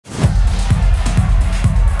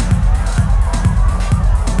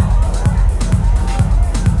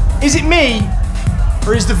Is it me?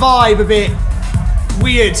 Or is the vibe a bit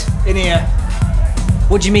weird in here?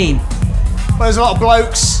 What do you mean? Well, there's a lot of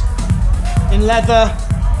blokes in leather.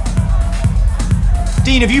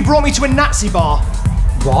 Dean, have you brought me to a Nazi bar?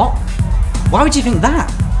 What? Why would you think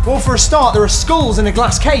that? Well, for a start, there are skulls in a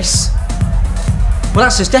glass case. Well,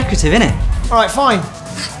 that's just decorative, innit? All right, fine.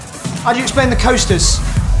 How do you explain the coasters?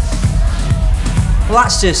 Well,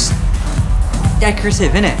 that's just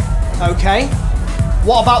decorative, innit? Okay.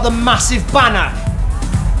 What about the massive banner?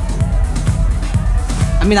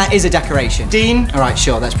 I mean, that is a decoration. Dean? All right,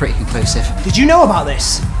 sure, that's pretty conclusive. Did you know about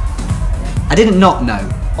this? I didn't not know.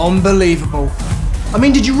 Unbelievable. I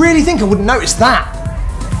mean, did you really think I wouldn't notice that?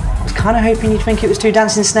 I was kind of hoping you'd think it was two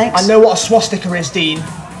dancing snakes. I know what a swastika is, Dean.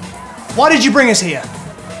 Why did you bring us here?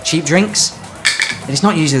 Cheap drinks. But it's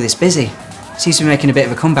not usually this busy. Seems to be making a bit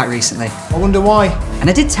of a comeback recently. I wonder why. And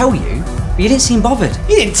I did tell you, but you didn't seem bothered.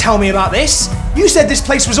 You didn't tell me about this. You said this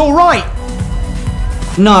place was all right.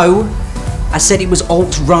 No, I said it was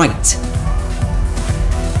alt-right.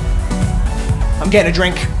 I'm getting a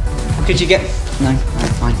drink. Could you get... No,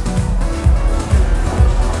 alright, fine.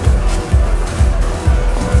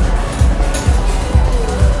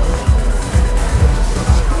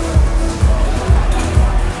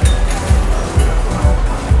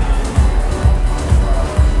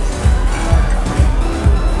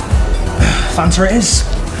 Fanta it is.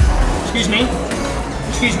 Excuse me.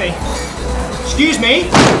 Excuse me. Excuse me.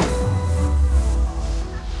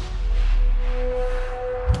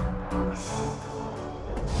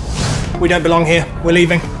 We don't belong here. We're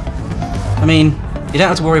leaving. I mean, you don't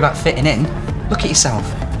have to worry about fitting in. Look at yourself.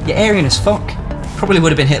 You're Aryan as fuck. Probably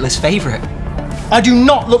would have been Hitler's favourite. I do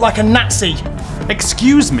not look like a Nazi.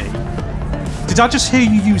 Excuse me? Did I just hear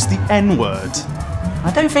you use the N-word?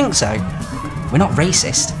 I don't think so. We're not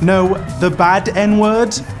racist. No, the bad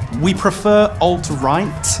N-word? We prefer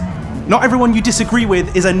alt-right. Not everyone you disagree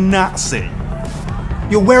with is a Nazi.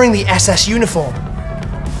 You're wearing the SS uniform.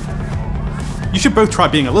 You should both try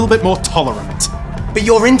being a little bit more tolerant. But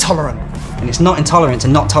you're intolerant. And it's not intolerant to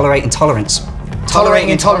not tolerate intolerance. Tolerating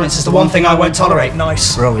intolerance is the one thing I won't tolerate.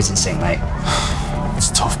 Nice. We're always in sync, mate. It's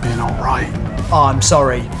tough being alt-right. Oh, I'm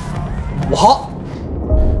sorry. What?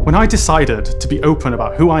 When I decided to be open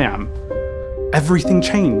about who I am, everything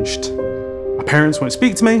changed. My parents wouldn't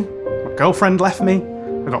speak to me, my girlfriend left me,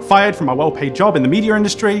 I got fired from my well-paid job in the media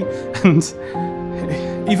industry, and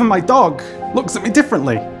even my dog looks at me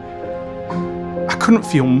differently. I couldn't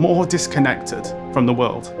feel more disconnected from the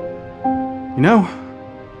world. You know?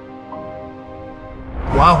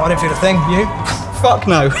 Wow, I didn't feel a thing. You? Fuck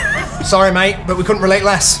no. Sorry, mate, but we couldn't relate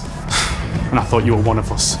less. And I thought you were one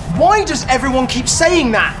of us. Why does everyone keep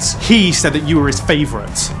saying that? He said that you were his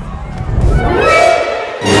favourite.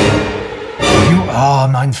 You are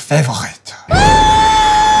mein favorite.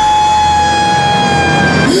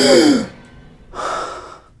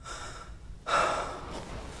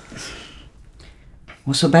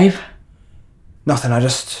 What's up, babe? Nothing, I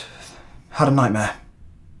just had a nightmare.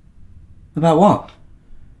 About what?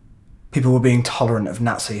 People were being tolerant of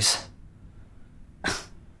Nazis.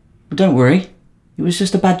 But don't worry, it was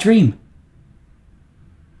just a bad dream.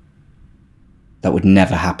 That would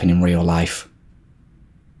never happen in real life.